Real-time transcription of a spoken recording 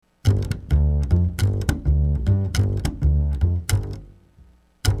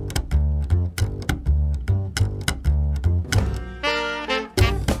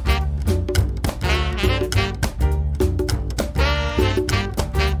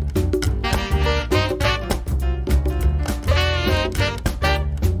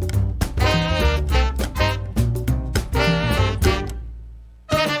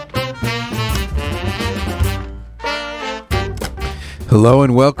Hello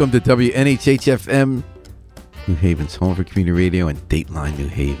and welcome to WNHH FM, New Haven's home for community radio and Dateline New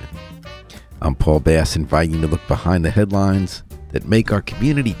Haven. I'm Paul Bass, inviting you to look behind the headlines that make our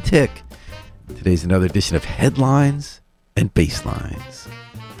community tick. Today's another edition of Headlines and Basslines.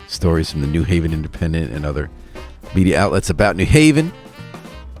 Stories from the New Haven Independent and other media outlets about New Haven,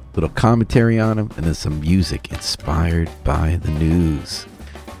 a little commentary on them, and then some music inspired by the news.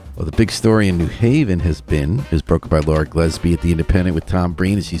 Well, the big story in New Haven is broken by Laura Glesby at the Independent with Tom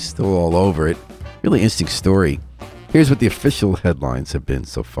Breen, and she's still all over it. Really interesting story. Here's what the official headlines have been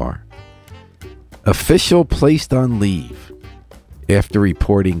so far. Official placed on leave after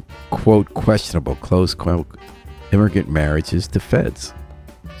reporting, quote, questionable, close quote, immigrant marriages to feds.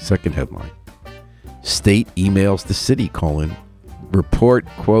 Second headline. State emails the city, colon, report,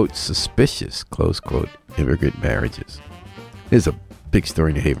 quote, suspicious, close quote, immigrant marriages. Here's a big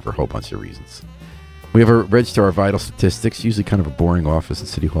story in New Haven for a whole bunch of reasons. We have a register our vital statistics, usually kind of a boring office in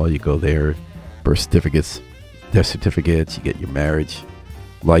City Hall. You go there, birth certificates, death certificates, you get your marriage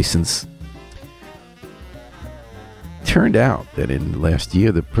license. Turned out that in the last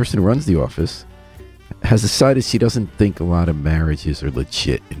year, the person who runs the office has decided she doesn't think a lot of marriages are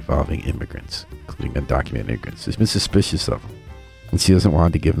legit involving immigrants, including undocumented immigrants. She's been suspicious of them, and she doesn't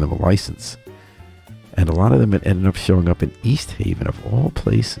want to give them a license. And a lot of them ended up showing up in East Haven, of all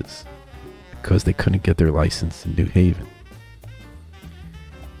places, because they couldn't get their license in New Haven.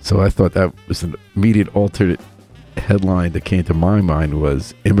 So I thought that was an immediate alternate headline that came to my mind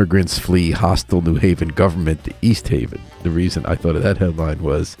was immigrants flee hostile New Haven government to East Haven. The reason I thought of that headline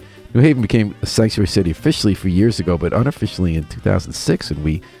was New Haven became a sanctuary city officially 4 years ago, but unofficially in 2006, and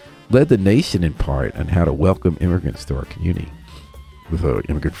we led the nation in part on how to welcome immigrants to our community. With an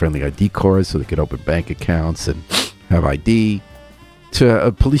immigrant-friendly ID card so they could open bank accounts and have ID, to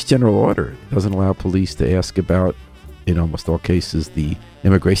a police general order. It doesn't allow police to ask about, in almost all cases, the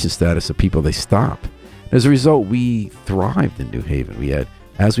immigration status of people they stop. As a result, we thrived in New Haven. We had,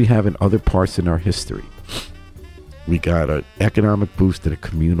 as we have in other parts in our history, we got an economic boost and a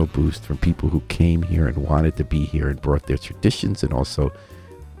communal boost from people who came here and wanted to be here and brought their traditions and also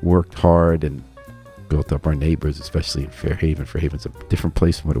worked hard and built up our neighbors, especially in Fairhaven. Fairhaven's a different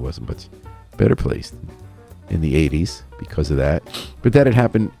place from what it was, a much better place in the 80s because of that. But that had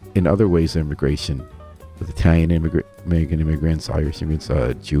happened in other ways of immigration, with Italian immigrants, Irish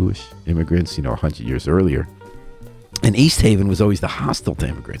immigrants, Jewish immigrants, 100 years earlier. And East Haven was always the hostile to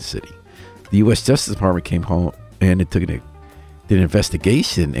immigrant city. The U.S. Justice Department came home and did an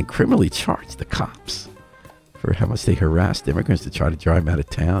investigation and criminally charged the cops for how much they harassed immigrants to try to drive them out of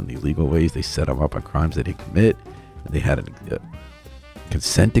town, the illegal ways they set them up on crimes they didn't commit. And they had a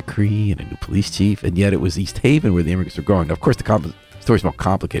consent decree and a new police chief, and yet it was East Haven where the immigrants were going. Now, of course, the story's more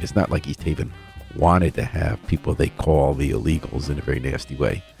complicated. It's not like East Haven wanted to have people they call the illegals in a very nasty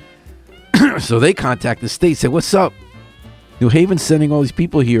way. So they contacted the state, said, what's up? New Haven's sending all these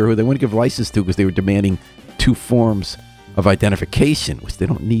people here who they want to give license to because they were demanding 2 forms of identification, which they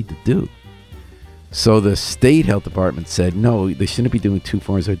don't need to do. So the state health department said, no, they shouldn't be doing 2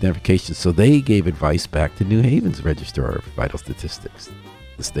 forms of identification. So they gave advice back to New Haven's registrar of vital statistics.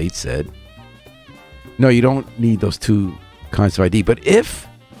 The state said, no, you don't need those 2 kinds of ID. But if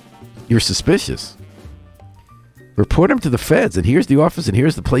you're suspicious, report them to the feds. And here's the office and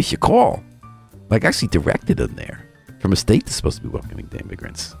here's the place you call. Like actually directed them there from a state that's supposed to be welcoming the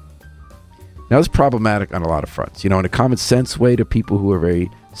immigrants. Now, it's problematic on a lot of fronts. In a common sense way to people who are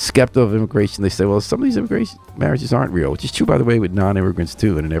very skeptical of immigration, they say, well, some of these immigration marriages aren't real, which is true, by the way, with non-immigrants,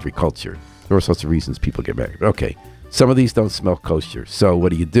 too, and in every culture. There are all sorts of reasons people get married. But okay, some of these don't smell kosher. So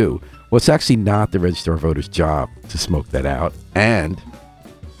what do? Well, it's actually not the Register of Voters' job to smoke that out. And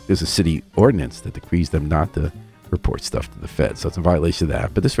there's a city ordinance that decrees them not to report stuff to the feds. So it's a violation of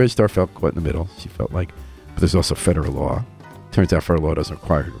that. But this registrar felt caught in the middle. She felt like, but there's also federal law. Turns out federal law doesn't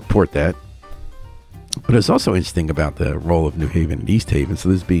require her to report that. But it's also interesting about the role of New Haven and East Haven. So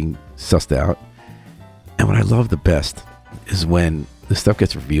this is being sussed out. And what I love the best is when this stuff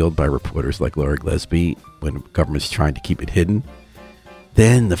gets revealed by reporters like Laura Glesby, when government's trying to keep it hidden,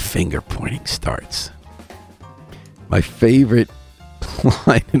 then the finger pointing starts. My favorite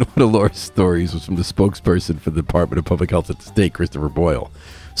line in one of Laura's stories was from the spokesperson for the Department of Public Health at the state, Christopher Boyle.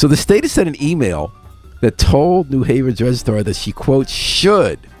 So the state has sent an email that told New Haven's registrar that she, quote,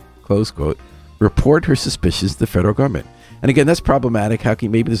 should, close quote, report her suspicions to the federal government. And again, that's problematic.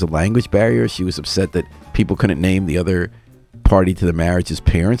 Maybe there's a language barrier. She was upset that people couldn't name the other party to the marriage's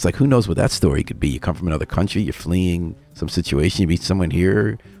parents. Like, who knows what that story could be? You come from another country, you're fleeing some situation, you meet someone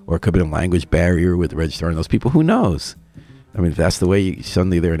here, or it could be a language barrier with the registrar and those people. Who knows? I mean, if that's the way,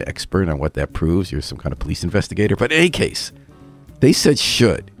 suddenly they're an expert on what that proves. You're some kind of police investigator. But in any case, They said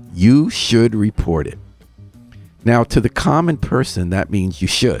should. You should report it. Now, to the common person, that means you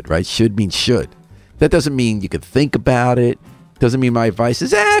should, right? Should means should. That doesn't mean you could think about it. Doesn't mean my advice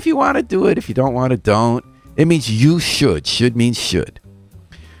is, if you want to do it. If you don't want to, don't. It means you should. Should means should.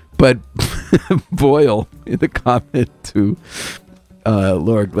 But Boyle, in the comment to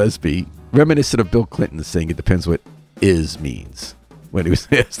Laura Gillespie, reminiscent of Bill Clinton saying it depends what is means when he was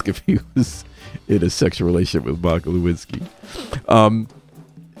asked if he was in a sexual relationship with Monica Lewinsky.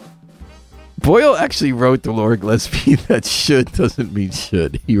 Boyle actually wrote to Laura Gillespie that should doesn't mean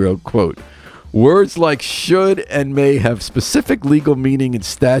should. He wrote, quote, words like should and may have specific legal meaning in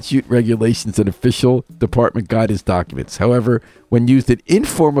statute, regulations, and official department guidance documents. However, when used in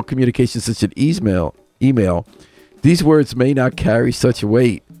informal communications such as email, these words may not carry such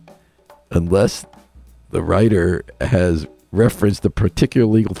weight unless the writer has referenced a particular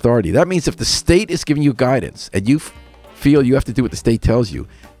legal authority. That means if the state is giving you guidance and you feel you have to do what the state tells you,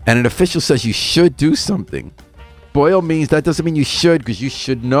 and an official says you should do something, Boyle means that doesn't mean you should, because you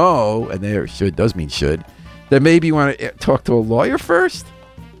should know, and there should does mean should, that maybe you want to talk to a lawyer first.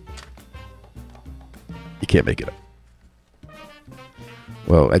 You can't make it up.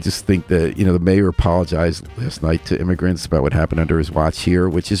 Well, I just think that, the mayor apologized last night to immigrants about what happened under his watch here,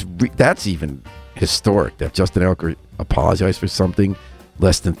 which is, that's even historic, that Justin Elker apologized for something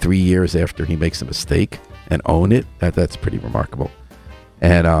less than 3 years after he makes a mistake and own it. That's pretty remarkable.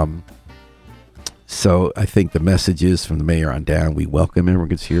 And so I think the message is from the mayor on down, we welcome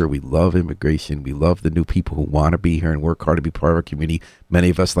immigrants here. We love immigration. We love the new people who want to be here and work hard to be part of our community. Many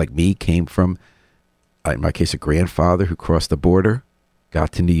of us, like me, came from, in my case, a grandfather who crossed the border,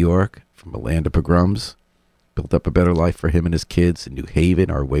 got to New York from a land of pogroms, built up a better life for him and his kids in New Haven,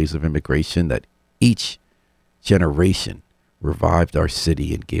 our ways of immigration, that each generation revived our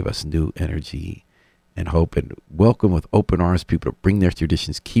city and gave us new energy and hope, and welcome with open arms people to bring their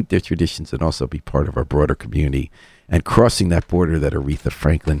traditions, keep their traditions, and also be part of our broader community. And crossing that border that Aretha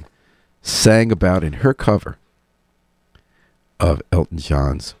Franklin sang about in her cover of Elton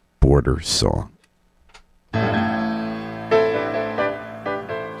John's Border Song.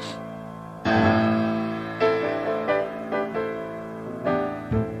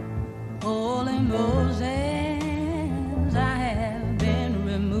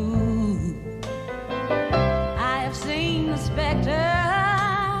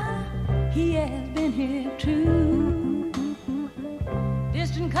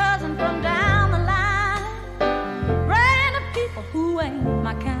 Cousin from down the line, random people who ain't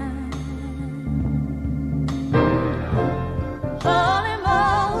my kind. Holy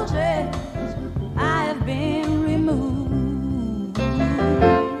Moses, I have been removed.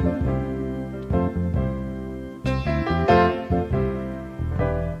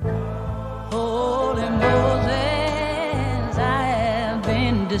 Holy Moses, I have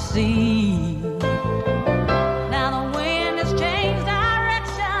been deceived.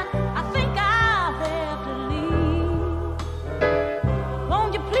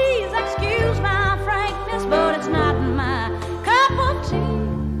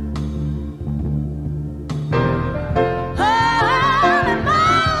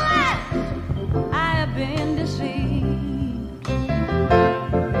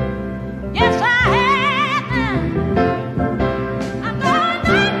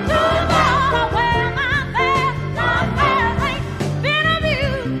 Where am I?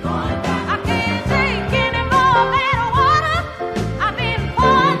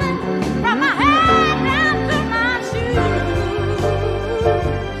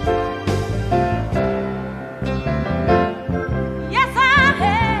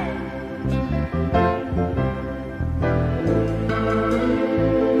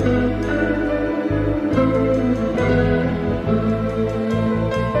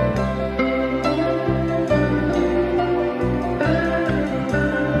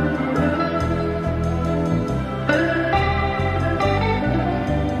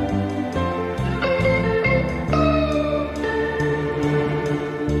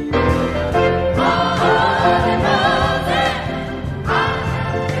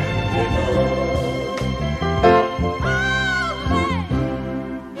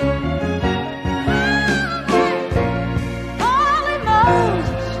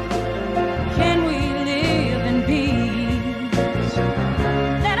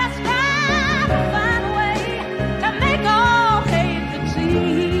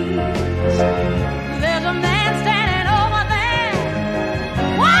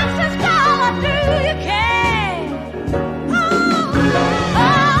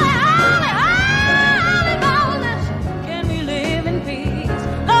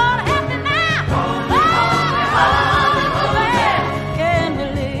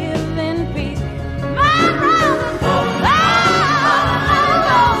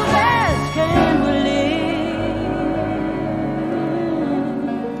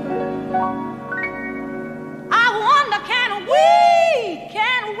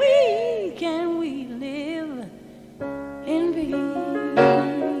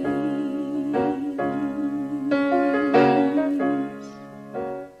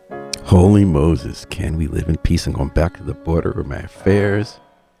 Holy Moses, can we live in peace? I'm going back to the border of my affairs,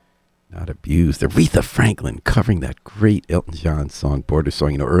 not abused. Aretha Franklin covering that great Elton John song, Border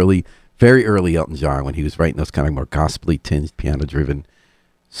Song. You know, early, very early Elton John, when he was writing those kind of more gospel-y tinged, piano-driven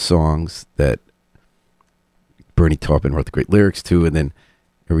songs that Bernie Taupin wrote the great lyrics to, and then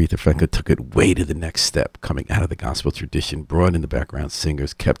Aretha Franklin took it way to the next step, coming out of the gospel tradition, brought in the background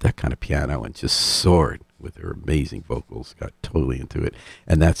singers, kept that kind of piano, and just soared with her amazing vocals, got totally into it.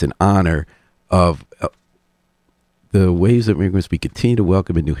 And that's in honor of the waves of immigrants we continue to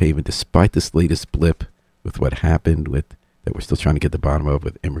welcome in New Haven, despite this latest blip with what happened with, that we're still trying to get the bottom of,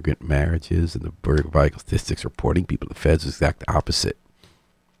 with immigrant marriages and the vital statistics reporting people. The feds is the exact opposite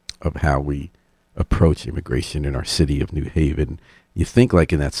of how we approach immigration in our city of New Haven. You think,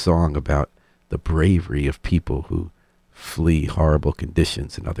 like in that song, about the bravery of people who flee horrible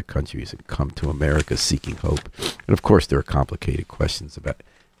conditions in other countries and come to America seeking hope. And of course, there are complicated questions about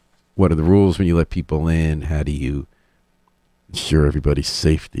what are the rules when you let people in? How do you ensure everybody's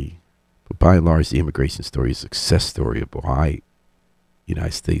safety? But by and large, the immigration story is a success story of why the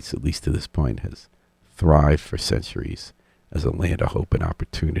United States, at least to this point, has thrived for centuries as a land of hope and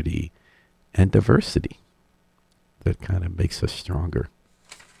opportunity and diversity that kind of makes us stronger.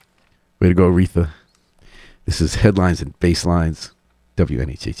 Way to go, Aretha. This is Headlines and Basslines,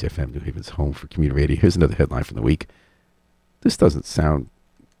 WNHH FM, New Haven's home for community radio. Here's another headline from the week. This doesn't sound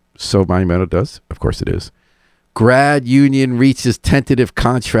so monumental, does? Of course it is. Grad union reaches tentative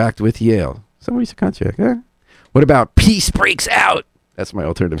contract with Yale. Someone reached a contract, huh? What about peace breaks out? That's my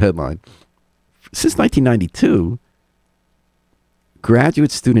alternative headline. Since 1992,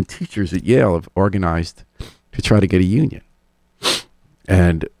 graduate student teachers at Yale have organized to try to get a union.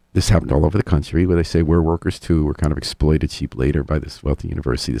 And this happened all over the country, where they say we're workers too. We're kind of exploited cheap labor by this wealthy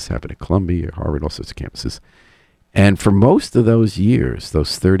university. This happened at Columbia, Harvard, all sorts of campuses. And for most of those years,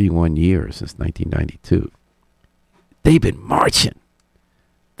 those 31 years since 1992, they've been marching.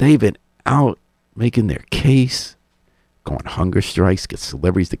 They've been out making their case, going hunger strikes, get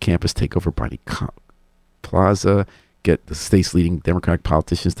celebrities to campus, take over Barney Plaza, get the state's leading Democratic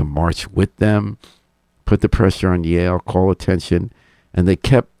politicians to march with them, put the pressure on Yale, call attention, and they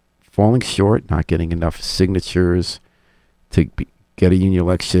kept falling short, not getting enough signatures to get a union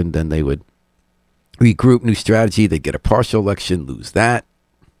election. Then they would regroup, new strategy. They'd get a partial election, lose that,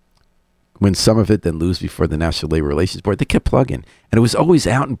 win some of it, then lose before the National Labor Relations Board. They kept plugging. And it was always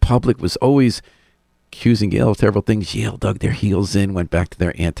out in public, was always accusing Yale of terrible things. Yale dug their heels in, went back to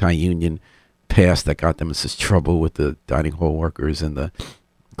their anti-union past that got them in such trouble with the dining hall workers and the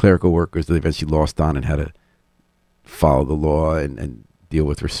clerical workers that they eventually lost on and had to follow the law and deal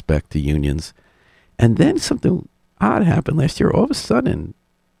with respect to unions. And then something odd happened last year. All of a sudden,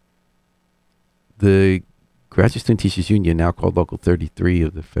 the Graduate Student Teachers Union, now called Local 33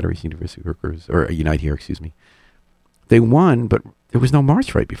 of the Federation of University Workers, or Unite Here, they won, but there was no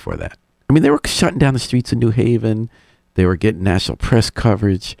march right before that. I mean, they were shutting down the streets of New Haven. They were getting national press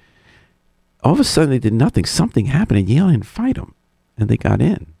coverage. All of a sudden, they did nothing. Something happened, and Yale didn't fight them, and they got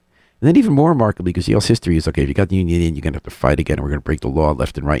in. And then even more remarkably, because Yale's history is, okay, if you got the union in, you're going to have to fight again, and we're going to break the law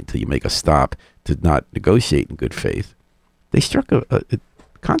left and right until you make a stop to not negotiate in good faith. They struck a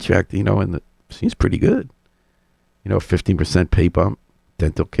contract, and it seems pretty good. 15% pay bump,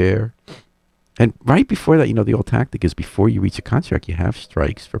 dental care. And right before that, the old tactic is before you reach a contract, you have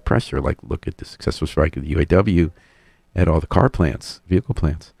strikes for pressure. Like, look at the successful strike of the UAW at all the car plants, vehicle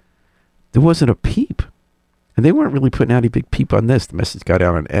plants. There wasn't a peep. And they weren't really putting out a big peep on this. The message got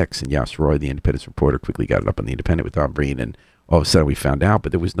out on X, and Yash Roy, the Independence reporter, quickly got it up on the Independent with Don Breen, and all of a sudden we found out.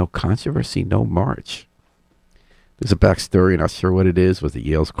 But there was no controversy, no march. There's a backstory, not sure what it is, was that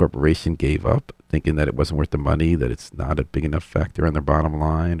Yale's corporation gave up, thinking that it wasn't worth the money, that it's not a big enough factor on their bottom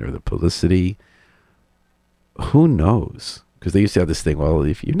line, or the publicity. Who knows? Because they used to have this thing, well,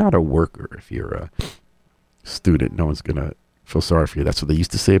 if you're not a worker, if you're a student, no one's going to feel sorry for you. That's what they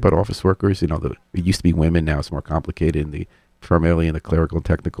used to say about office workers. It used to be women. Now it's more complicated. Primarily in the clerical and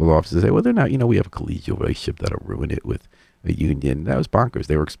technical offices, say, well, they're not. We have a collegial relationship that'll ruin it with a union. That was bonkers.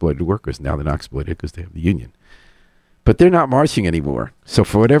 They were exploited workers. Now they're not exploited because they have the union. But they're not marching anymore. So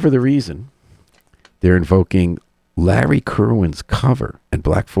for whatever the reason, they're invoking Larry Kerwin's cover and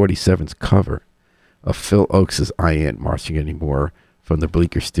Black 47's cover of Phil Oakes' I Ain't Marching Anymore from the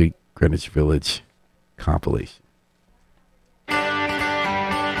Bleecker Street Greenwich Village compilation.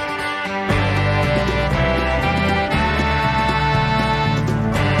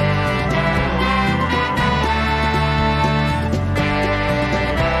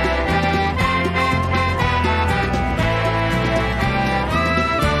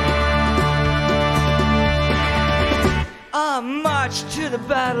 I marched to the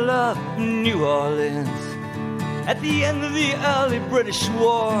Battle of of New Orleans at the end of the early British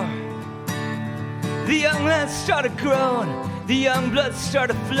War. The young land started growing, the young blood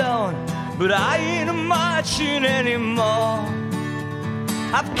started flowing, but I ain't a marching anymore.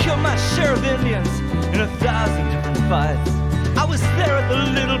 I've killed my share of Indians in 1,000 different fights. I was there at the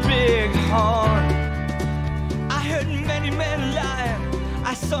Little Big Horn. I heard many men lying,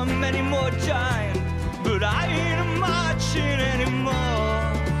 I saw many more dying, but I ain't a marching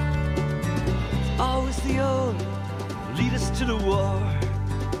anymore. It's always the old lead us to the war.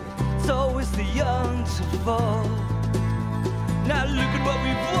 It's always the young to fall. Now look at what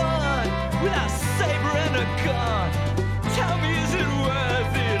we've won with our saber and a gun. Tell me, is it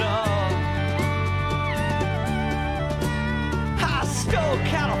worth it all? I stole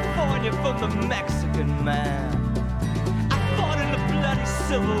California from the Mexican man. I fought in the bloody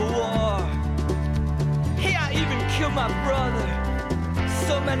Civil War. Hey, I even killed my brother,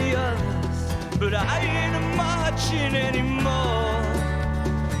 so many others, but I ain't a marching anymore.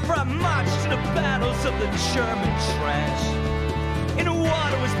 For I marched to the battles of the German trench, in a war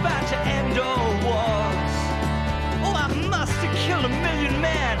that was bound to end all wars. Oh, I must have killed 1,000,000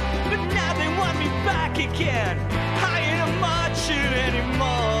 men, but now they want me back again. I ain't a marching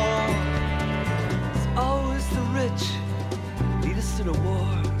anymore. It's always the rich lead us to the war.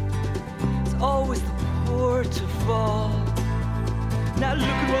 It's always the poor to fall. Now look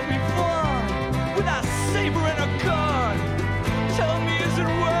at what we've won with our saber and our gun. Tell me, is it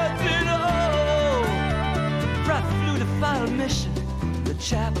worth it all? For I flew the final mission, the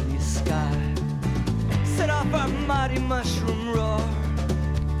Japanese sky, set off our mighty mushroom roar.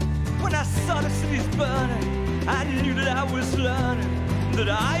 When I saw the cities burning, I knew that I was learning that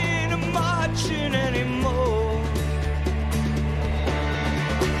I ain't a marching anymore.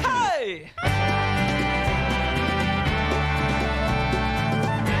 Hey!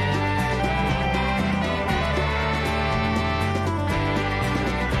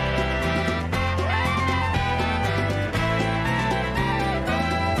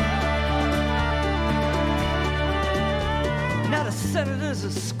 Senators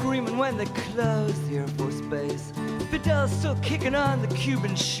are screaming when they close the Air Force Base. Fidel's still kicking on the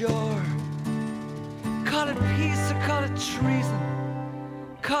Cuban shore. Call it peace or call it treason,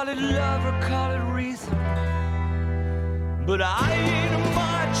 call it love or call it reason, but I ain't a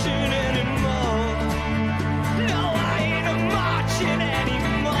marching anymore. No, I ain't a marching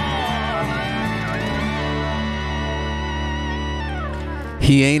anymore.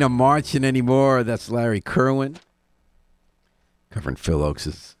 He ain't a marching anymore. That's Larry Kerwin, covering Phil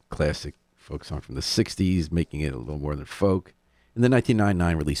Oakes' classic folk song from the 60s, making it a little more than folk. In the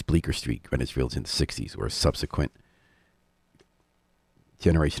 1999 release Bleecker Street, Greenwich Village in the 60s, where a subsequent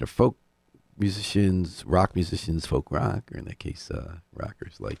generation of folk musicians, rock musicians, folk rock, or in that case,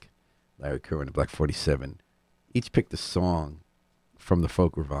 rockers like Larry Kerwin and Black 47, each picked a song from the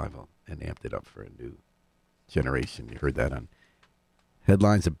folk revival and amped it up for a new generation. You heard that on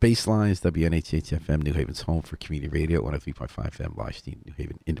Headlines of Basslines, WNHH FM, New Haven's home for community radio, 103.5 FM, Live New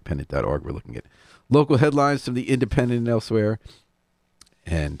Haven, Independent.org. We're looking at local headlines from the Independent and elsewhere,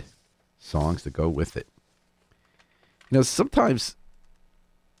 and songs that go with it. You know, sometimes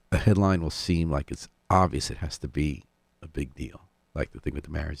a headline will seem like it's obvious it has to be a big deal, like the thing with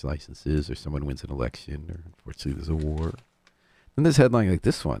the marriage licenses, or someone wins an election, or unfortunately there's a war. And this headline like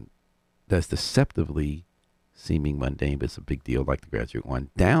this one that's deceptively seeming mundane, but it's a big deal, like the Graduate one.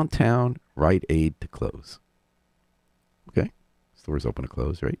 Downtown Rite Aid to close. Okay. Stores open to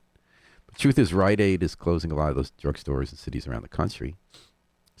close, right? But the truth is, Rite Aid is closing a lot of those drugstores in cities around the country.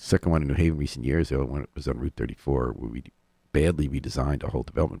 Second one in New Haven recent years ago, when it was on Route 34, where we badly redesigned a whole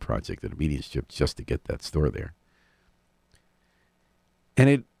development project at a median strip just to get that store there. And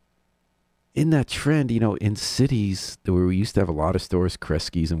it, in that trend, you know, in cities where we used to have a lot of stores,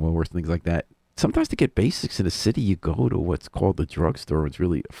 Kresge's and Woolworths, things like that, sometimes to get basics in a city, you go to what's called the drugstore. It's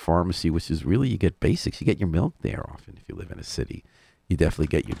really a pharmacy, which is really, you get basics. You get your milk there often if you live in a city. You definitely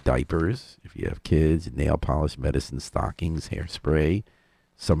get your diapers if you have kids, nail polish, medicine, stockings, hairspray,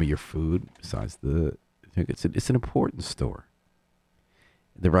 some of your food. Besides the, it's an important store.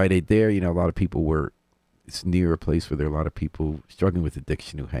 The Rite Aid there, you know, a lot of people were, it's near a place where there are a lot of people struggling with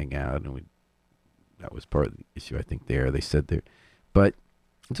addiction who hang out, and that was part of the issue, I think, there. They said there. But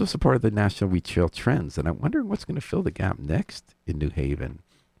it's also part of the national retail trends, and I'm wondering what's going to fill the gap next in New Haven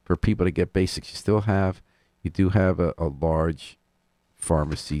for people to get basics. You do have a large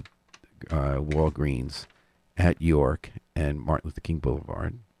pharmacy, Walgreens, at York and Martin Luther King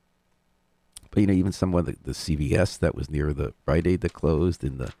Boulevard. But, you know, even some of the CVS that was near the Rite Aid that closed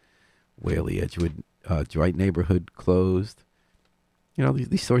in the Whaley Edgewood Dwight neighborhood closed.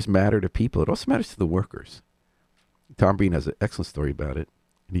 these stories matter to people. It also matters to the workers. Tom Breen has an excellent story about it.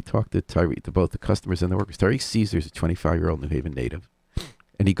 And he talked to both the customers and the workers. Tariq Caesar's a 25-year-old New Haven native.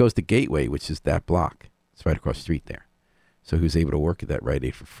 And he goes to Gateway, which is that block. It's right across the street there. So he was able to work at that Rite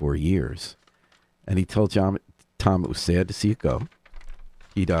Aid for 4 years. And he told Tom it was sad to see it go.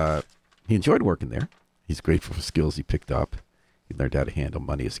 He enjoyed working there. He's grateful for skills he picked up. He learned how to handle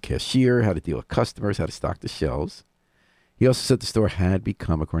money as a cashier, how to deal with customers, how to stock the shelves. He also said the store had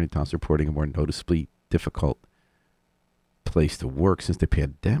become, according to Tom's reporting, a more noticeably difficult place to work since the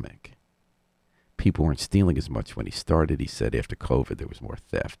pandemic. People weren't stealing as much when he started. He said after COVID there was more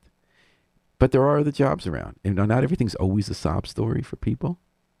theft. But there are other jobs around. And not everything's always a sob story for people.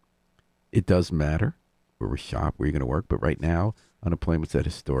 It does matter where we shop, where you're going to work. But right now, unemployment's at a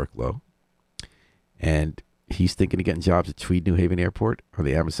historic low. And he's thinking of getting jobs at Tweed New Haven Airport or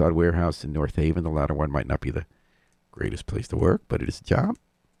the Amazon warehouse in North Haven. The latter one might not be the greatest place to work, but it is a job.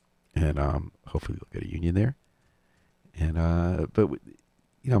 And hopefully we'll get a union there. And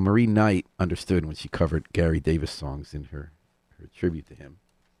Marie Knight understood when she covered Gary Davis songs in her tribute to him,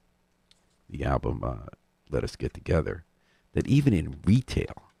 the album Let Us Get Together, that even in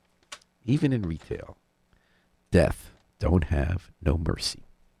retail, death don't have no mercy.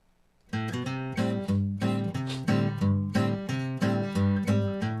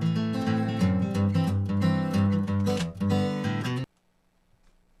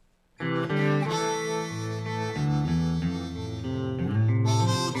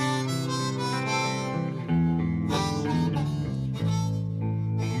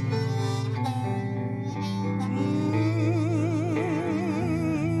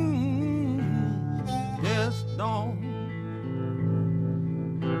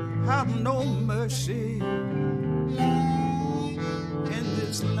 No mercy in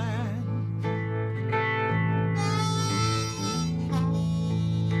this land.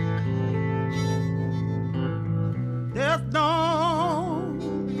 Death don't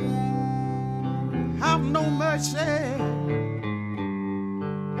have no mercy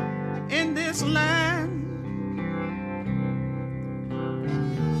in this land.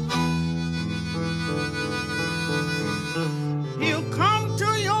 He'll come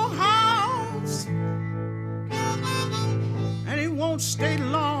to your house and he won't stay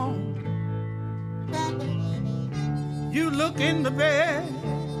long. You look in the bed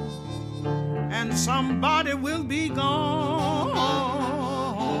and somebody will be gone.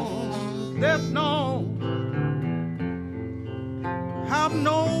 There's no have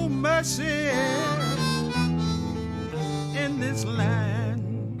no mercy in this land.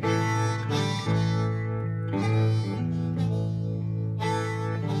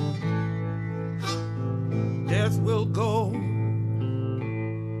 Death will go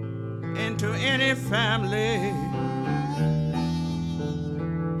into any family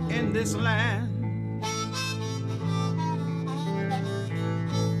in this land.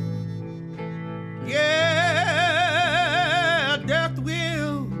 Yeah, death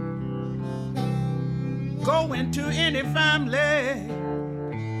will go into any family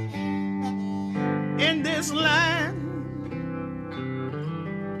in this land.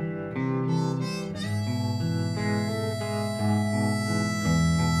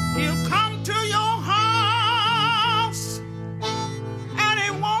 He'll come to your house and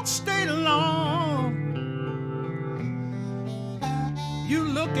he won't stay long. You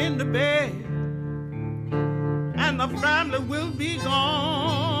look in the bed and the family will be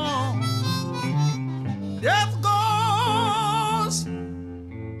gone. Death goes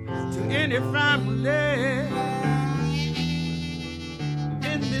to any family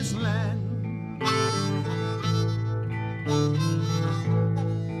in this land.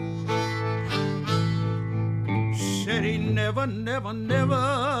 Said he never, never,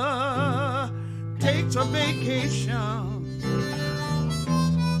 never takes a vacation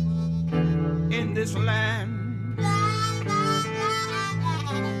in this land.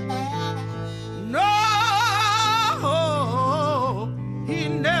 No, he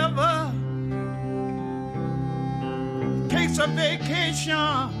never takes a vacation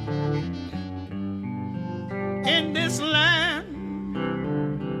in this land.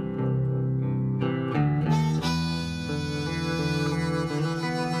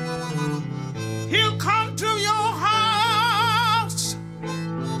 He'll come to your house,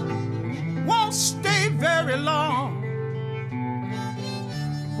 won't stay very long.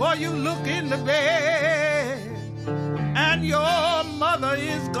 Boy, you look in the bed and your mother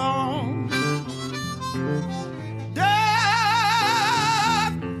is gone.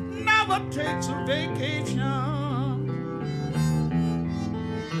 Death never takes a vacation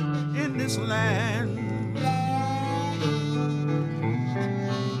in this land.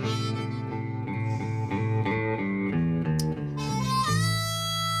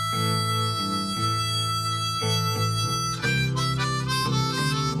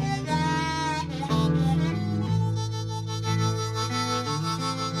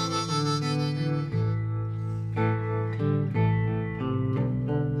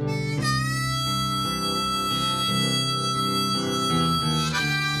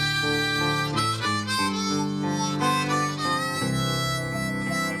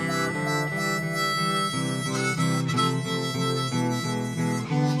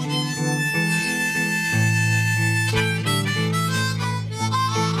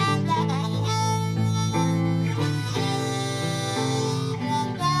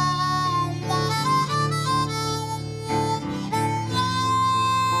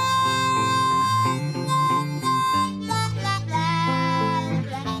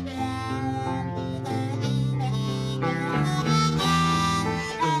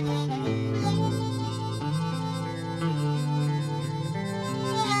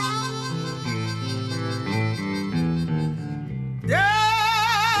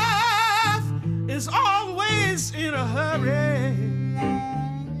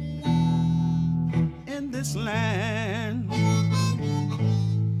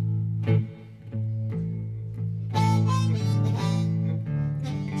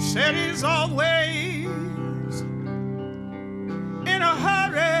 said he's always in a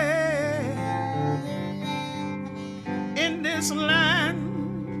hurry in this land.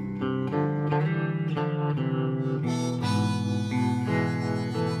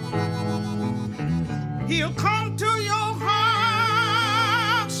 He'll come to your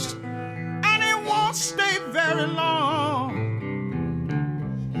house and he won't stay very long.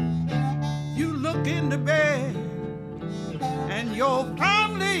 You look in the bed and your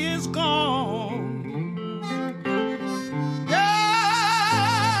family is gone.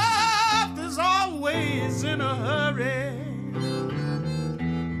 Death is always in a hurry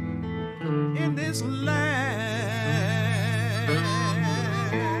in this land.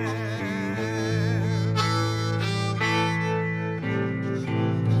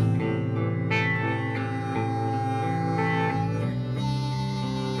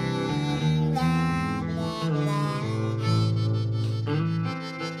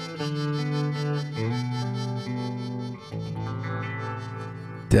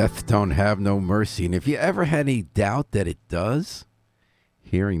 Death don't have no mercy. And if you ever had any doubt that it does,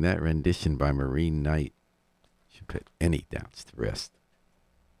 hearing that rendition by Marine Knight should put any doubts to rest.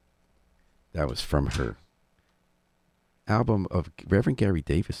 That was from her album of Reverend Gary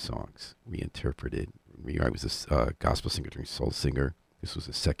Davis songs, reinterpreted. I was a gospel singer turned soul singer. This was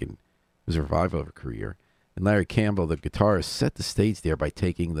it was a revival of her career. And Larry Campbell, the guitarist, set the stage there by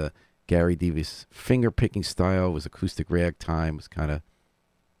taking the Gary Davis finger-picking style, was acoustic ragtime, was kind of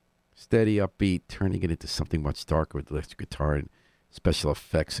steady, upbeat, turning it into something much darker with electric guitar and special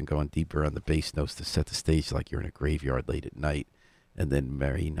effects and going deeper on the bass notes to set the stage like you're in a graveyard late at night. And then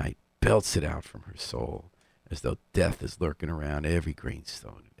Mary Knight belts it out from her soul as though death is lurking around every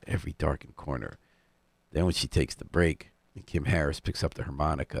grainstone, every darkened corner. Then when she takes the break and Kim Harris picks up the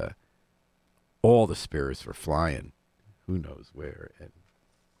harmonica, all the spirits were flying, who knows where, and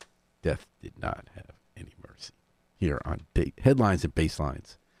death did not have any mercy. Here on Headlines and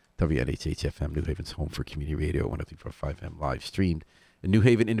Basslines. WNHH FM, New Haven's home for community radio, 103.5 FM, live streamed at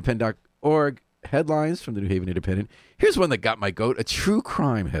NewHavenIndependent.org. Headlines from the New Haven Independent. Here's one that got my goat, a true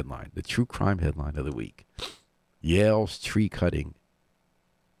crime headline, the true crime headline of the week. Yale's tree cutting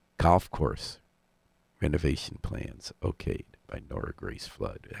golf course renovation plans okayed by Nora Grace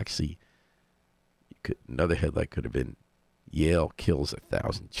Flood. Actually, another headline could have been Yale kills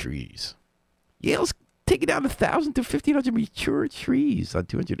 1,000 trees. Yale's taking down 1,000 to 1,500 mature trees on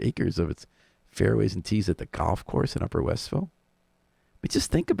 200 acres of its fairways and tees at the golf course in Upper Westville. But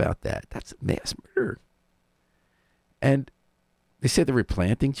just think about that. That's mass murder. And they said they're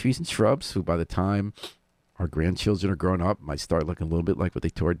replanting trees and shrubs who by the time our grandchildren are grown up might start looking a little bit like what they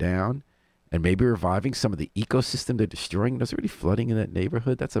tore down, and maybe reviving some of the ecosystem they're destroying. There's already flooding in that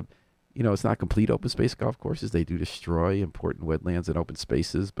neighborhood. That's it's not complete open space golf courses. They do destroy important wetlands and open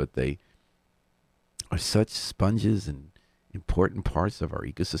spaces, but they are such sponges and important parts of our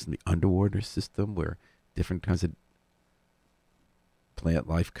ecosystem, the underwater system, where different kinds of plant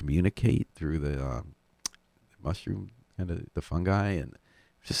life communicate through the mushroom, kind of the fungi, and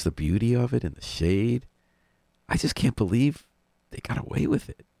just the beauty of it and the shade. I just can't believe they got away with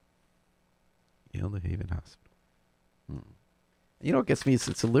it. Yale New Haven Hospital. You know what gets me?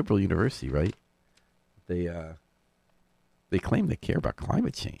 It's a liberal university, right? They claim they care about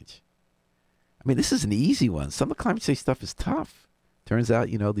climate change. I mean, this is an easy one. Some of the climate change stuff is tough. Turns out,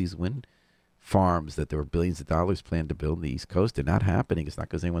 these wind farms that there were billions of dollars planned to build in the East Coast are not happening. It's not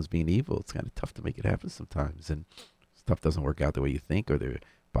because anyone's being evil. It's kind of tough to make it happen sometimes. And stuff doesn't work out the way you think, or there are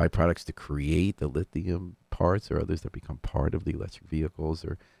byproducts to create the lithium parts or others that become part of the electric vehicles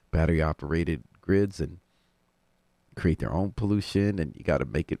or battery-operated grids and create their own pollution. And you got to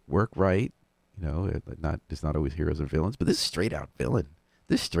make it work right. There's not always heroes and villains, but this is straight-out villain.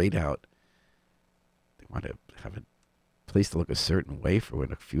 This straight-out, they want to have a place to look a certain way for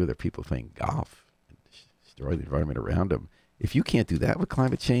when a few other people playing golf and destroy the environment around them. If you can't do that with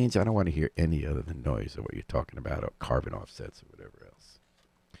climate change, I don't want to hear any other than noise of what you're talking about, or carbon offsets or whatever else.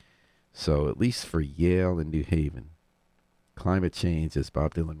 So at least for Yale and New Haven, climate change, as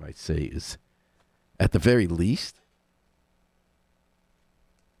Bob Dylan might say, is at the very least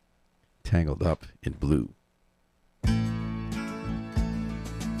tangled up in blue.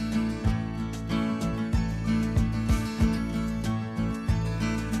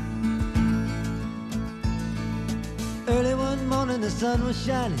 Early one morning the sun was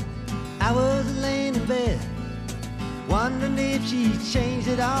shining, I was laying in bed, wondering if she changed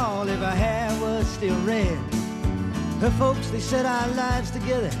at all, if her hair was still red. Her folks, they said our lives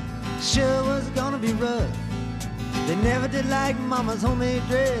together sure was gonna be rough. They never did like Mama's homemade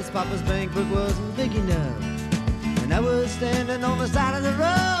dress, Papa's bank book wasn't big enough, and And I was standing on the side of the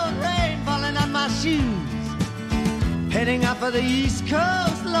road, rain falling on my shoes. Heading out for the East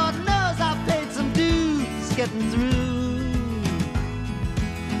Coast, Lord knows I paid some dues getting through.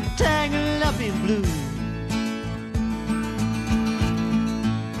 Tangled up in blue.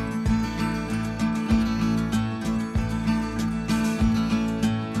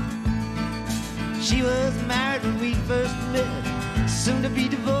 She was married when we first met, soon to be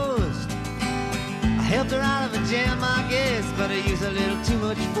divorced. I helped her out of a jam, I guess, but I used a little too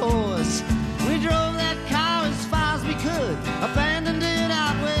much force. We drove that car as far as we could, abandoned it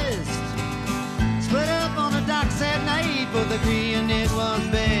out west. Split up on the docks at night, both agreeing it was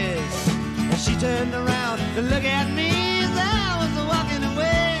best. And she turned around to look at me as I was walking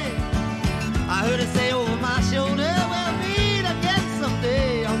away. I heard her say over my shoulder, we'll meet again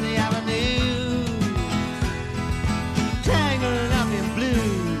someday on the avenue, tangled up in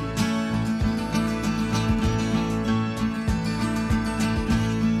blue.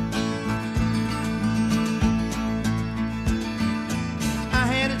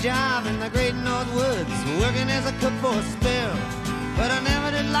 Job in the great North Woods, working as a cook for a spell. But I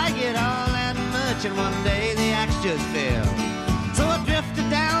never did like it all that much, and one day the axe just fell. So I drifted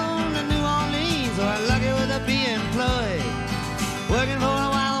down to New Orleans, where lucky with a be employed, working for a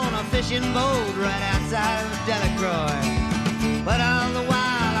while on a fishing boat right outside of Delacroix. But all the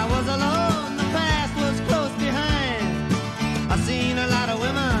while I was alone, the past was close behind. I seen a lot of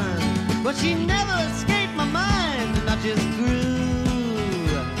women, but she never escaped my mind, and I just grew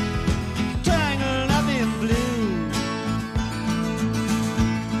blue.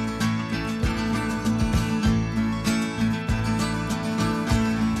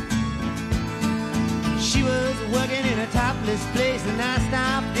 She was working in a topless place, and I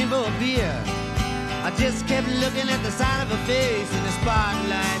stopped in for a beer. I just kept looking at the side of her face in the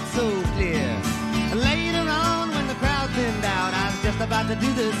spotlight so clear. Later on, when the crowd thinned out, I was just about to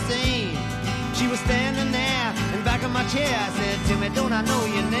do the same. She was standing there in back of my chair. I said, Timmy, don't I know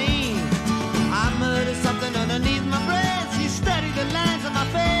your name? I muttered something underneath my breath. She studied the lines on my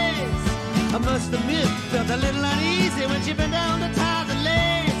face. I must admit, felt a little uneasy when she bent down to tie the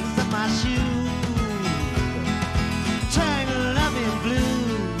laces of my shoe, tangled up in blue.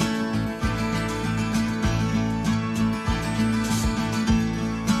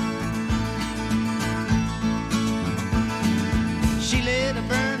 She lit a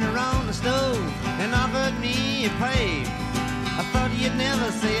burner on the stove and offered me a pipe. I thought you'd never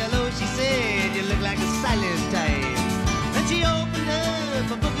say hello, she said, you look like a silent type. And she opened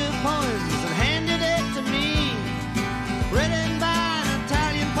up a book of poems and handed it to me, written by an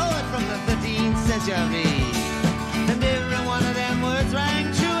Italian poet from the 13th century. And every one of them words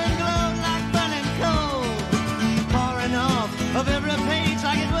rang true and glowed like burning coal, pouring off of every page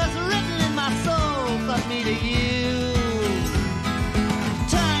like it was written in my soul. From me to you,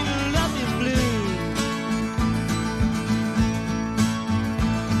 tangled up in blue.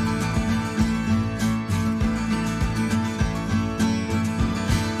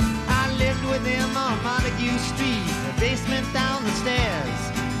 With him on Montague Street, the basement down the stairs.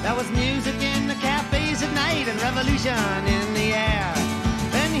 There was music in the cafes at night and revolution in the air.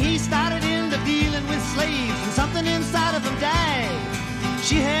 Then he started into dealing with slaves, and something inside of him died.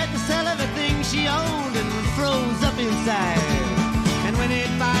 She had to sell everything she owned and froze up inside. And when it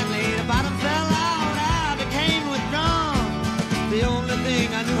finally, the bottom fell out, I became withdrawn. The only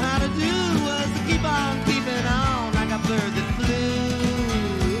thing I knew how to do was to keep on keeping on like a bird that flew.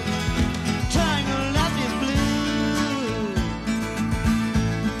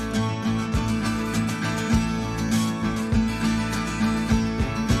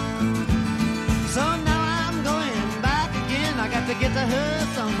 To get to her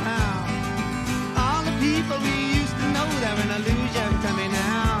somehow. All the people we used to know, they're an illusion to me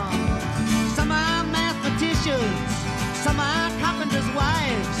now. Some are mathematicians, some are carpenters'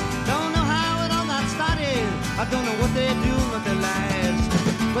 wives. Don't know how it all got started, I don't know what they're doing with their lives.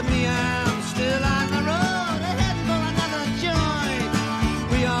 But me, I'm still on the road, heading for another joint.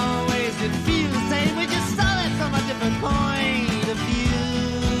 We always did feel the same, we just saw it from a different point of view.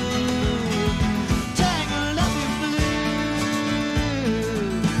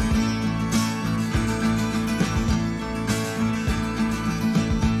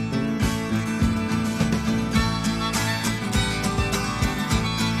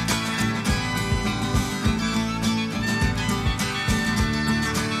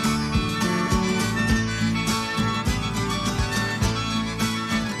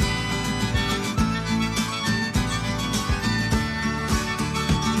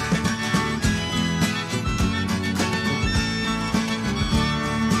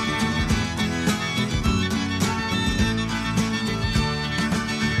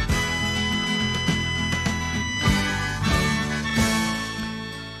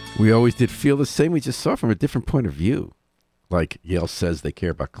 We always did feel the same. We just saw from a different point of view. Like Yale says they care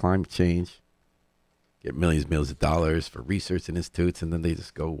about climate change, get millions and millions of dollars for research and institutes, and then they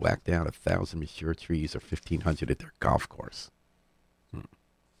just go whack down 1,000 mature trees or 1,500 at their golf course.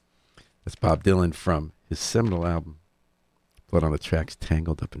 That's Bob Dylan from his seminal album, Blood on the Tracks,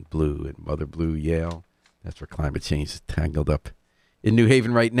 Tangled Up in Blue, and Mother Blue Yale. That's where climate change is tangled up in New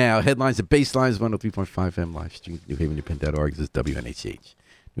Haven right now. Headlines at Basslines, 103.5 FM, live stream, newhavenindependent.org. This is WNHH,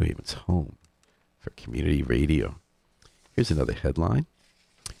 New Haven's home for community radio. Here's another headline.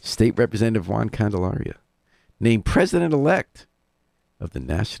 State Representative Juan Candelaria named president-elect of the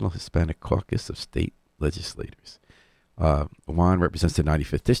National Hispanic Caucus of State Legislators. Juan represents the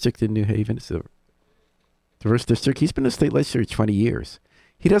 95th District in New Haven. It's a diverse district. He's been in the state legislature 20 years.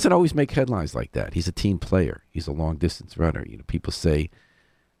 He doesn't always make headlines like that. He's a team player. He's a long-distance runner. You know, people say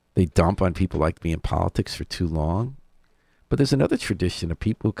they dump on people like me in politics for too long. But there's another tradition of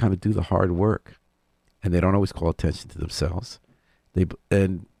people who kind of do the hard work, and they don't always call attention to themselves.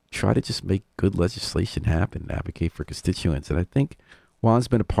 And try to just make good legislation happen and advocate for constituents. And I think Juan's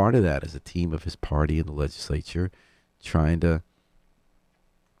been a part of that as a team of his party in the legislature, trying to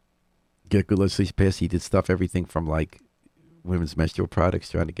get good legislation passed. He did stuff, everything from like women's menstrual products,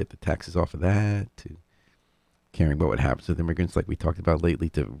 trying to get the taxes off of that, to caring about what happens with immigrants, like we talked about lately,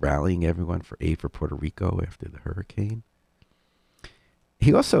 to rallying everyone for aid for Puerto Rico after the hurricane.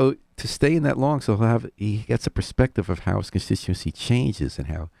 He also, to stay in that long, so he gets a perspective of how his constituency changes and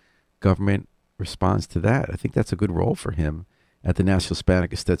how government responds to that. I think that's a good role for him at the National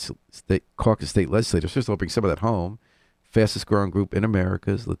Hispanic Caucus State Legislators. First of all, bring some of that home. Fastest growing group in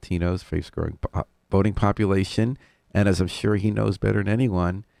America is Latinos, fastest growing voting population. And as I'm sure he knows better than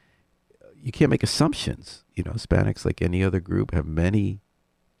anyone, you can't make assumptions. You know, Hispanics, like any other group, have many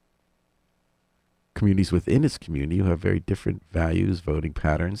communities within its community who have very different values, voting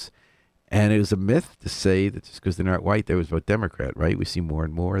patterns. And it was a myth to say that just because they're not white, they always vote Democrat, right? We see more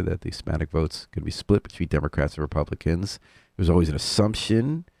and more that the Hispanic votes can be split between Democrats and Republicans. There was always an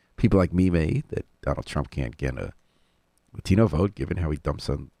assumption people like me made that Donald Trump can't get a Latino vote, given how he dumps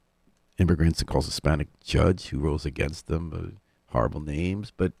on immigrants and calls a Hispanic judge who rules against them horrible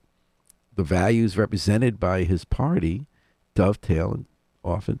names. But the values represented by his party dovetail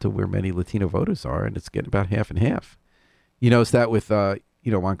often to where many Latino voters are, and it's getting about half and half. You notice that with Juan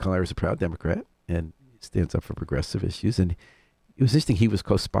Candelaria is a proud Democrat and stands up for progressive issues. And it was interesting, he was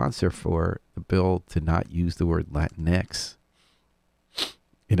co-sponsor for the bill to not use the word Latinx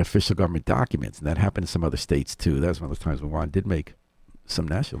in official government documents. And that happened in some other states, too. That was one of those times when Juan did make some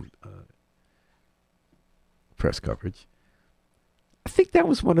national press coverage. I think that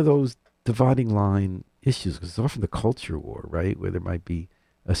was one of those dividing line issues, because it's often the culture war, right, where there might be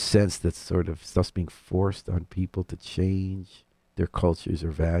a sense that sort of stuff's being forced on people to change their cultures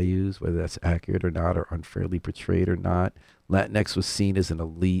or values, whether that's accurate or not, or unfairly portrayed or not. Latinx was seen as an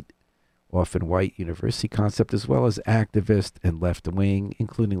elite, often white university concept, as well as activist and left-wing,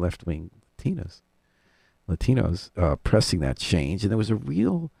 including left-wing Latinos pressing that change. And there was a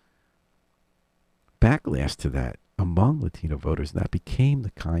real backlash to that among Latino voters, and that became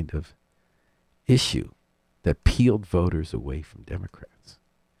the kind of issue that peeled voters away from Democrats.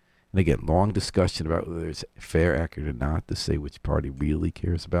 And again, long discussion about whether it's fair, accurate, or not to say which party really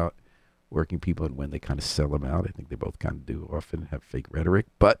cares about working people and when they kind of sell them out. I think they both kind of do often have fake rhetoric.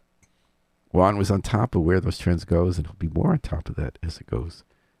 But Juan was on top of where those trends goes, and he'll be more on top of that as it goes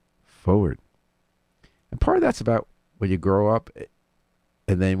forward. And part of that's about when you grow up,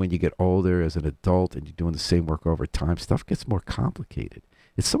 and then when you get older as an adult and you're doing the same work over time, stuff gets more complicated.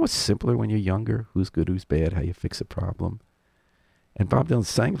 It's so much simpler when you're younger. Who's good, who's bad, how you fix a problem. And Bob Dylan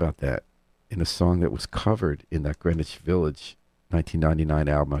sang about that in a song that was covered in that Greenwich Village 1999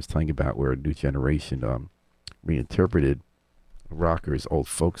 album I was telling you about, where a new generation reinterpreted rockers' old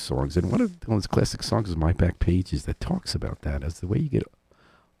folk songs. And one of Dylan's classic songs is My Back Pages, that talks about that. As the way you get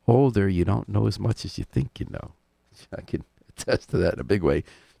older, you don't know as much as you think you know. I can attest to that in a big way.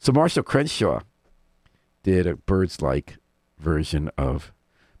 So Marshall Crenshaw did a Birds-like version of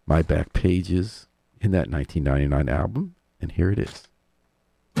My Back Pages in that 1999 album, and here it is.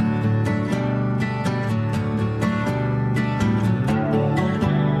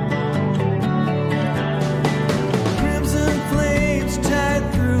 Crimson flames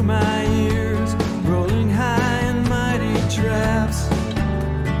tied through my ears, rolling high in mighty traps.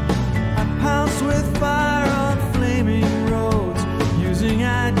 I pounce with fire on flaming roads, using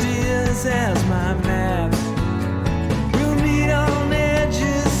ideas as my maps. We'll meet on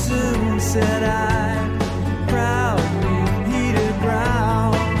edges soon, said I.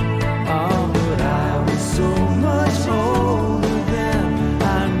 But I was so much older then.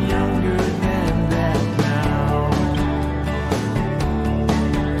 I'm young.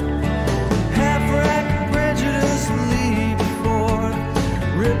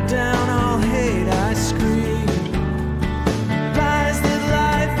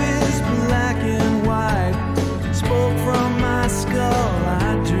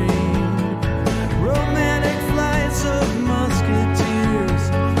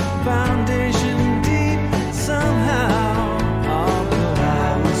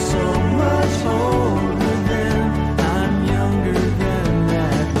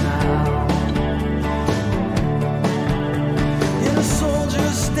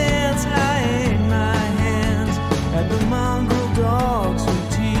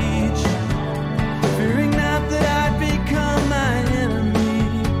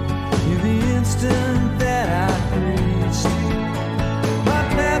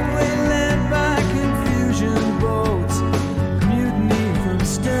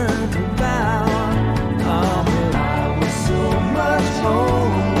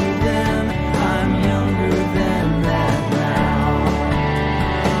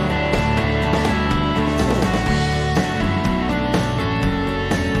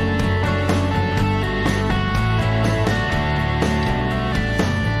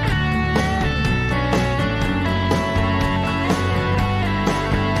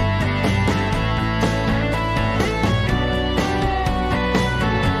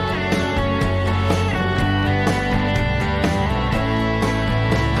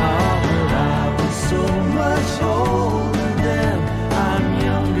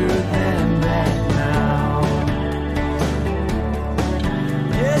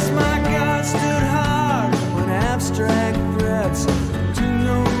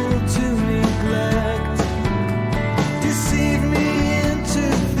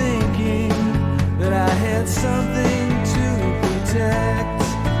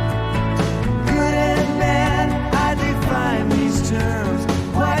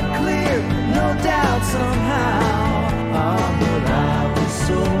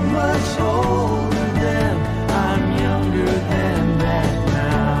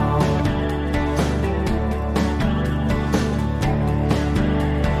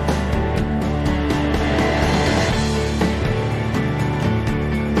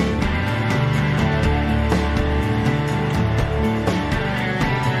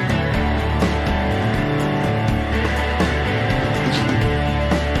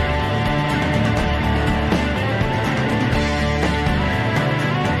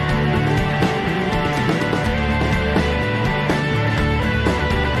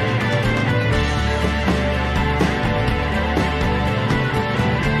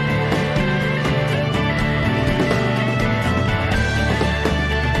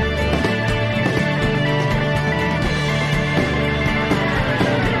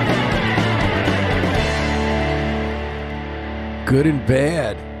 Good and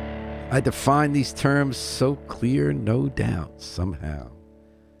bad. I define these terms so clear, no doubt, somehow.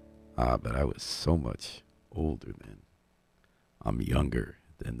 But I was so much older then. I'm younger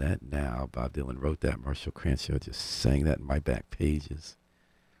than that now. Bob Dylan wrote that. Marshall Crenshaw just sang that in my back pages.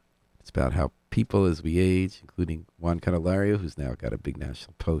 It's about how people as we age, including Juan Candelario, who's now got a big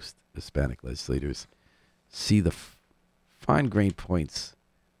national post, Hispanic legislators, see the fine-grained points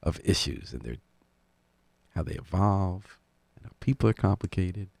of issues and how they evolve, and how people are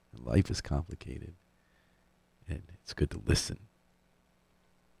complicated, and life is complicated, and it's good to listen.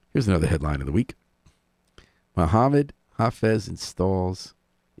 Here's another headline of the week. Mohammed Hafez installs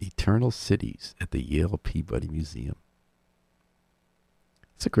eternal cities at the Yale Peabody Museum.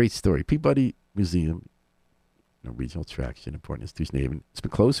 It's a great story. Peabody Museum, regional attraction, important institution. It's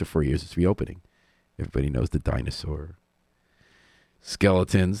been closed for 4 years. It's reopening. Everybody knows the dinosaur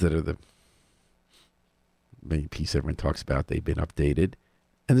skeletons that are the main piece everyone talks about. They've been updated.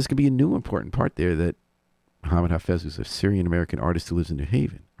 And there's going to be a new important part there that Mohammed Hafez, who's a Syrian-American artist who lives in New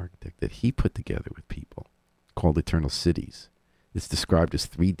Haven, architect, that he put together with people called Eternal Cities. It's described as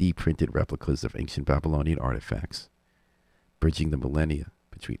 3D printed replicas of ancient Babylonian artifacts, bridging the millennia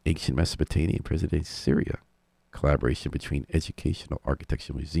between ancient Mesopotamia and present-day Syria, collaboration between educational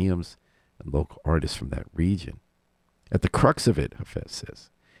architectural museums and local artists from that region. At the crux of it, Hafez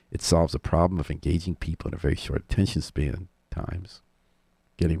says, it solves a problem of engaging people in a very short attention span times,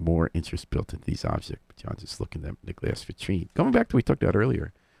 getting more interest built into these objects beyond just looking at them in the glass vitrine. Going back to what we talked about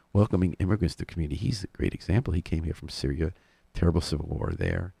earlier, welcoming immigrants to the community. He's a great example. He came here from Syria, terrible civil war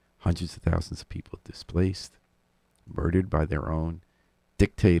there, hundreds of thousands of people displaced, murdered by their own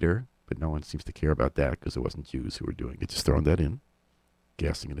dictator, but no one seems to care about that because it wasn't Jews who were doing it. Just throwing that in,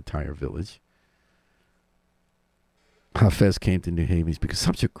 gassing an entire village. Hafez came to New Haven. He's become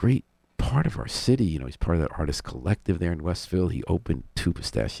such a great part of our city. He's part of that artist collective there in Westville. He opened 2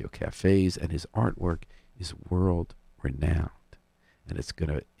 pistachio cafes, and his artwork is world renowned. And it's going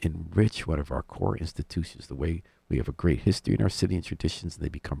to enrich one of our core institutions, the way we have a great history in our city and traditions, and they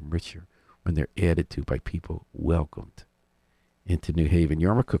become richer when they're added to by people welcomed into New Haven.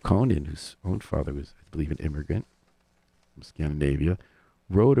 Jorma Kokkonen, whose own father was, I believe, an immigrant from Scandinavia,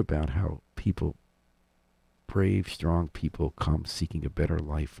 wrote about how people, brave, strong people, come seeking a better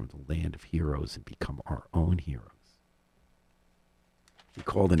life from the land of heroes and become our own heroes. He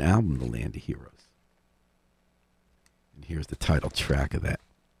called an album The Land of Heroes. And here's the title track of that,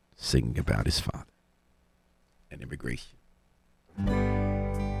 singing about his father and immigration.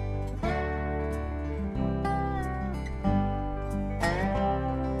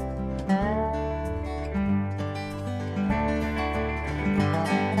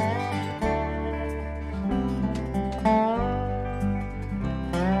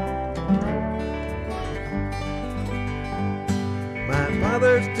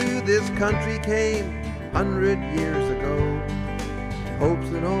 Fathers to this country came 100 years ago, hopes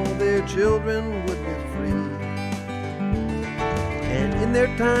that all their children would be free. And in their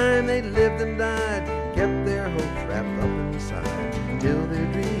time they lived and died, kept their hopes wrapped up inside, till their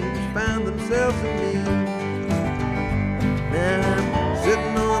dreams found themselves in me. Now I'm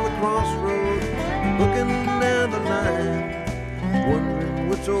sitting on the crossroads, looking down the line, wondering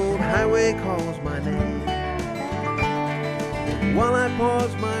which old highway calls my name. While I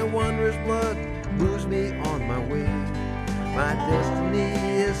pause, my wanderer's blood moves me on my way. My destiny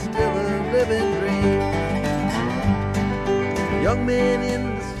is still a living dream. A young man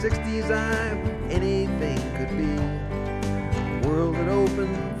in the 60s, anything could be. A world that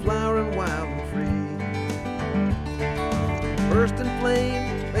opened, flowering wild and free. Burst in flame,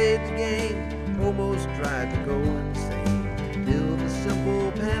 played the game, almost tried to go insane, till the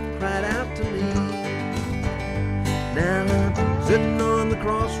simple path cried out to me. Now I'm sitting on the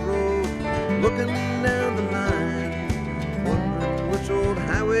crossroad, looking down the line, wondering which old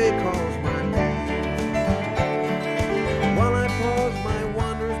highway calls my name. While I pause, my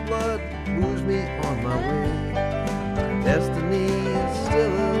wanderer's blood moves me on my way. My destiny is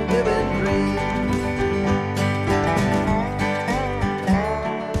still a living dream.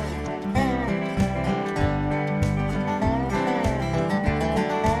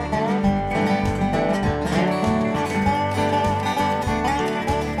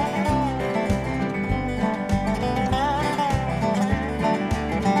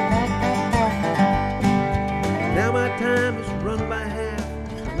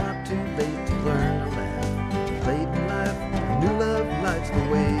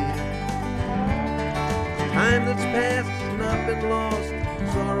 Time that's past has not been lost.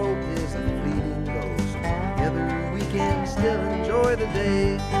 Sorrow is a fleeting ghost. Together we can still enjoy the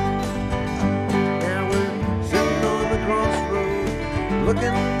day. Now we're sitting on the crossroads,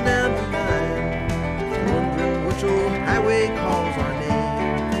 looking down the line, wondering which old highway calls our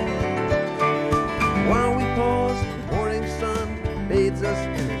name. While we pause, the morning sun bathes us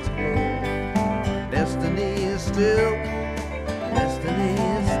in its glow. Destiny is still, destiny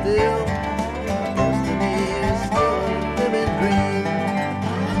is still, destiny is still a living dream.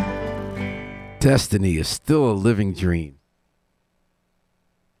 Destiny is still a living dream.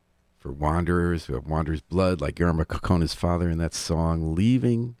 For wanderers who have wanderer's blood, like Yarma Kokona's father in that song,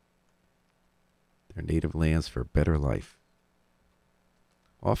 leaving their native lands for a better life.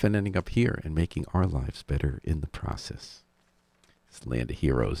 Often ending up here and making our lives better in the process. It's Land of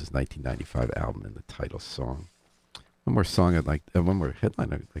Heroes, his 1995 album and the title song. One more song I'd like, one more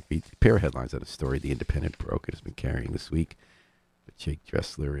headline I'd like, a pair of headlines out of story The Independent broke. It has been carrying this week with Jake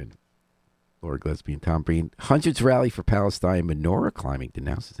Dressler and Laura Gillespie and Tom Breen. Hundreds rally for Palestine. Menorah climbing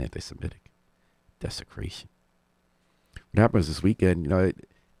denounces anti-Semitic desecration. What happens this weekend? You know,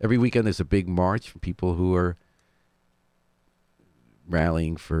 every weekend there's a big march from people who are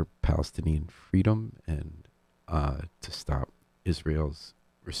rallying for Palestinian freedom and to stop Israel's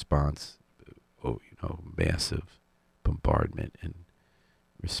response, massive bombardment in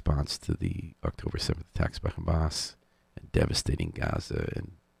response to the October 7th attacks by Hamas and devastating Gaza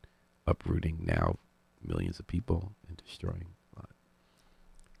and uprooting now millions of people and destroying a lot.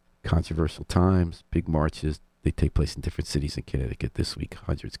 Controversial times, big marches. They take place in different cities in Connecticut. This week,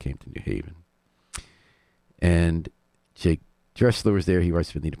 hundreds came to New Haven. And Jake Dressler was there. He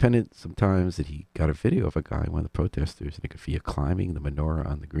writes for The Independent sometimes that he got a video of a guy, one of the protesters in a keffiyeh, climbing the menorah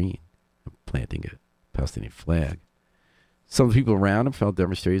on the green and planting a Palestinian flag. Some of the people around him, fellow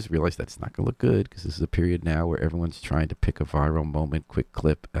demonstrators, realized that's not going to look good because this is a period now where everyone's trying to pick a viral moment, quick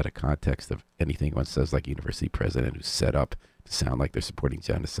clip out of context of anything one says, like a university president who's set up to sound like they're supporting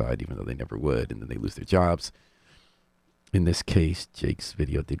genocide, even though they never would, and then they lose their jobs. In this case, Jake's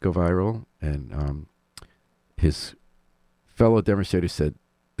video did go viral, and his fellow demonstrator said,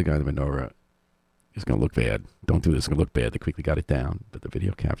 the guy in the menorah, is going to look bad. Don't do this, it's going to look bad. They quickly got it down, but the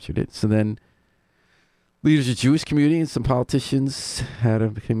video captured it. So then leaders of the Jewish community and some politicians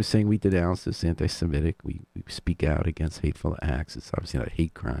came saying, we denounce this anti-Semitic. We speak out against hateful acts. It's obviously not a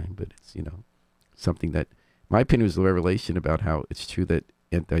hate crime, but it's, something that, in my opinion, was a revelation about how it's true that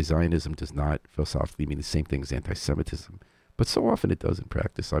anti-Zionism does not philosophically mean the same thing as anti-Semitism. But so often it does in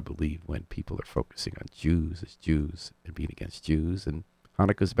practice, I believe, when people are focusing on Jews as Jews and being against Jews. And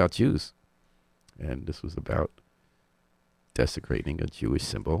Hanukkah's about Jews. And this was about desecrating a Jewish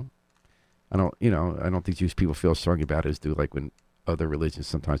symbol. I don't think Jewish people feel strongly about it as do like when other religions,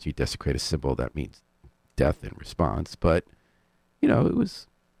 sometimes you desecrate a symbol, that means death in response. But, it was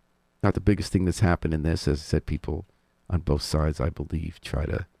not the biggest thing that's happened in this. As I said, people on both sides, I believe, try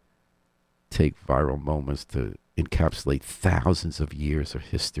to take viral moments to encapsulate thousands of years of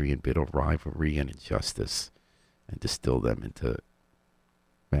history and bitter rivalry and injustice and distill them into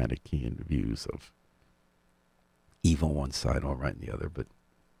Manichaean views of evil on one side, all right on the other. But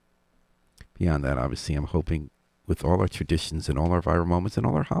beyond that, obviously, I'm hoping with all our traditions and all our viral moments and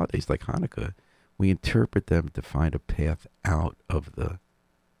all our holidays like Hanukkah, we interpret them to find a path out of the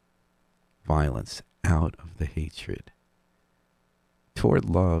violence, out of the hatred, toward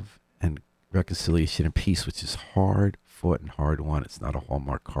love and reconciliation and peace, which is hard fought and hard won. It's not a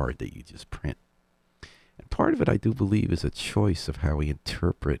Hallmark card that you just print. And part of it, I do believe, is a choice of how we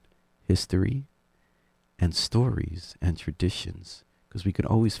interpret history and stories and traditions, because we can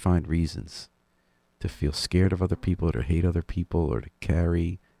always find reasons to feel scared of other people or to hate other people or to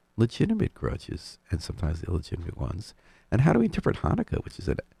carry legitimate grudges and sometimes illegitimate ones. And how do we interpret Hanukkah, which is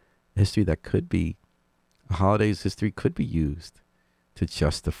a history that could be, a holiday's history could be used to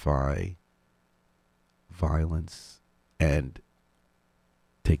justify violence and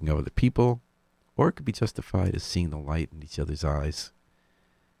taking over the people, or it could be justified as seeing the light in each other's eyes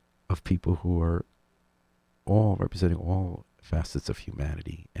of people who are all representing all facets of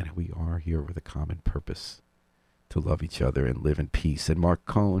humanity, and we are here with a common purpose to love each other and live in peace. And Mark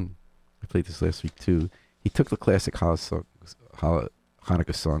Cohn, I played this last week too, he took the classic Hanukkah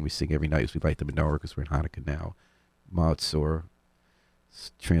song we sing every night as we light the menorah, because we're in Hanukkah now, Ma'atzor,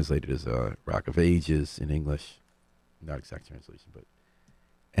 translated as Rock of Ages in English, not exact translation, but,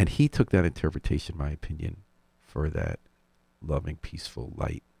 and he took that interpretation, in my opinion, for that loving, peaceful,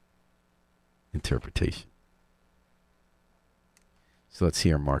 light interpretation. So let's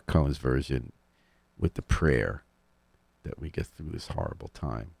hear Mark Cohen's version with the prayer that we get through this horrible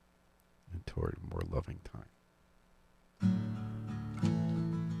time and toward a more loving time.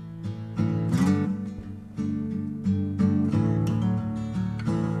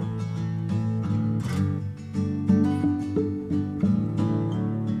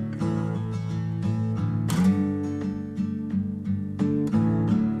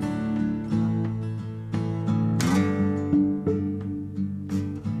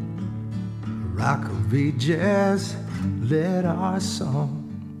 of Ages, let our song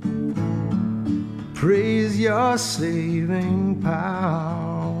praise your saving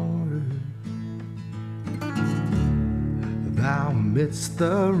power. Thou amidst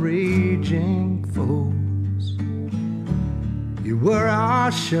the raging foes, you were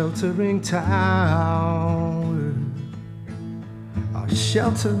our sheltering tower, our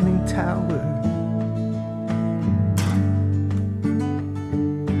sheltering tower.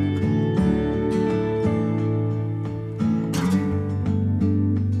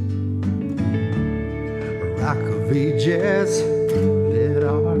 Rock of Ages, let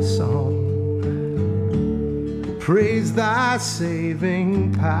our song praise thy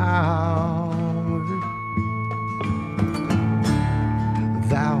saving power.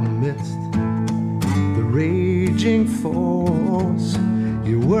 Thou amidst the raging foes,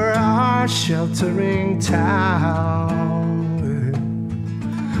 you were our sheltering tower,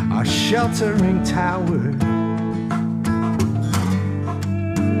 our sheltering tower.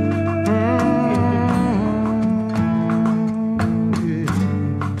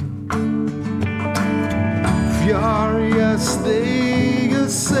 Furious they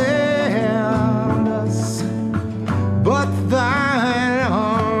assailed us, but thine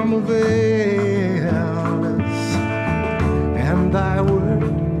arm availed us, and thy word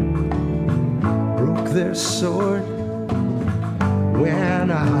broke their sword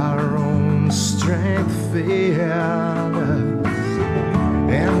when our own strength failed us,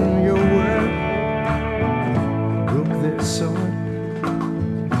 and your word broke their sword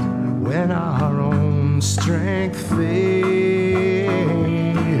when our own strength failed.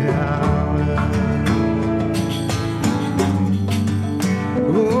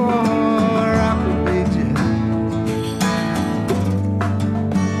 Oh, Rock of Ages.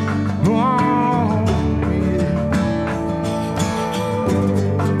 Oh, yeah.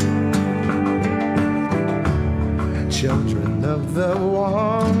 Children of the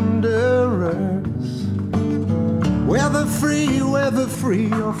wanderers, whether free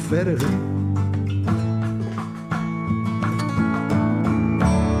or fettered,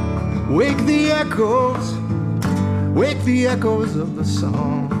 wake the echoes of the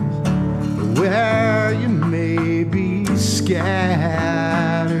songs where you may be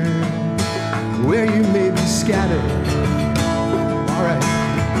scattered, where you may be scattered. All right.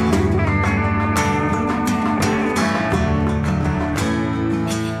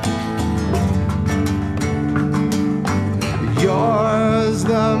 Yours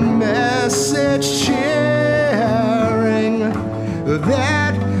the message cheering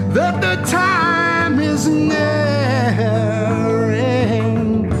that the time is nearing,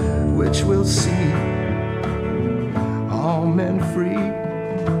 which will see all men free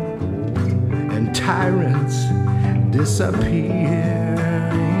and tyrants disappearing.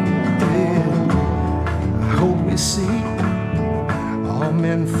 I hope we see all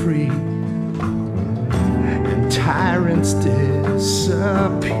men free and tyrants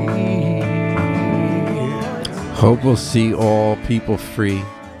disappear. Hope we'll see all people free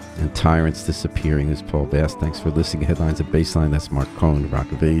and tyrants disappearing. This is Paul Bass. Thanks for listening to Headlines at Baseline. That's Mark Cohn,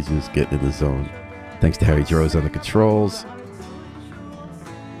 Rock of Ages, getting in the zone. Thanks to Harry Droz on the controls.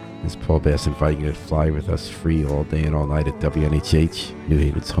 This is Paul Bass inviting you to fly with us free all day and all night at WNHH, New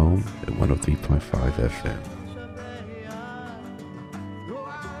Haven's home at 103.5 FM.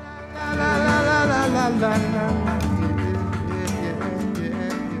 La, la, la, la, la, la.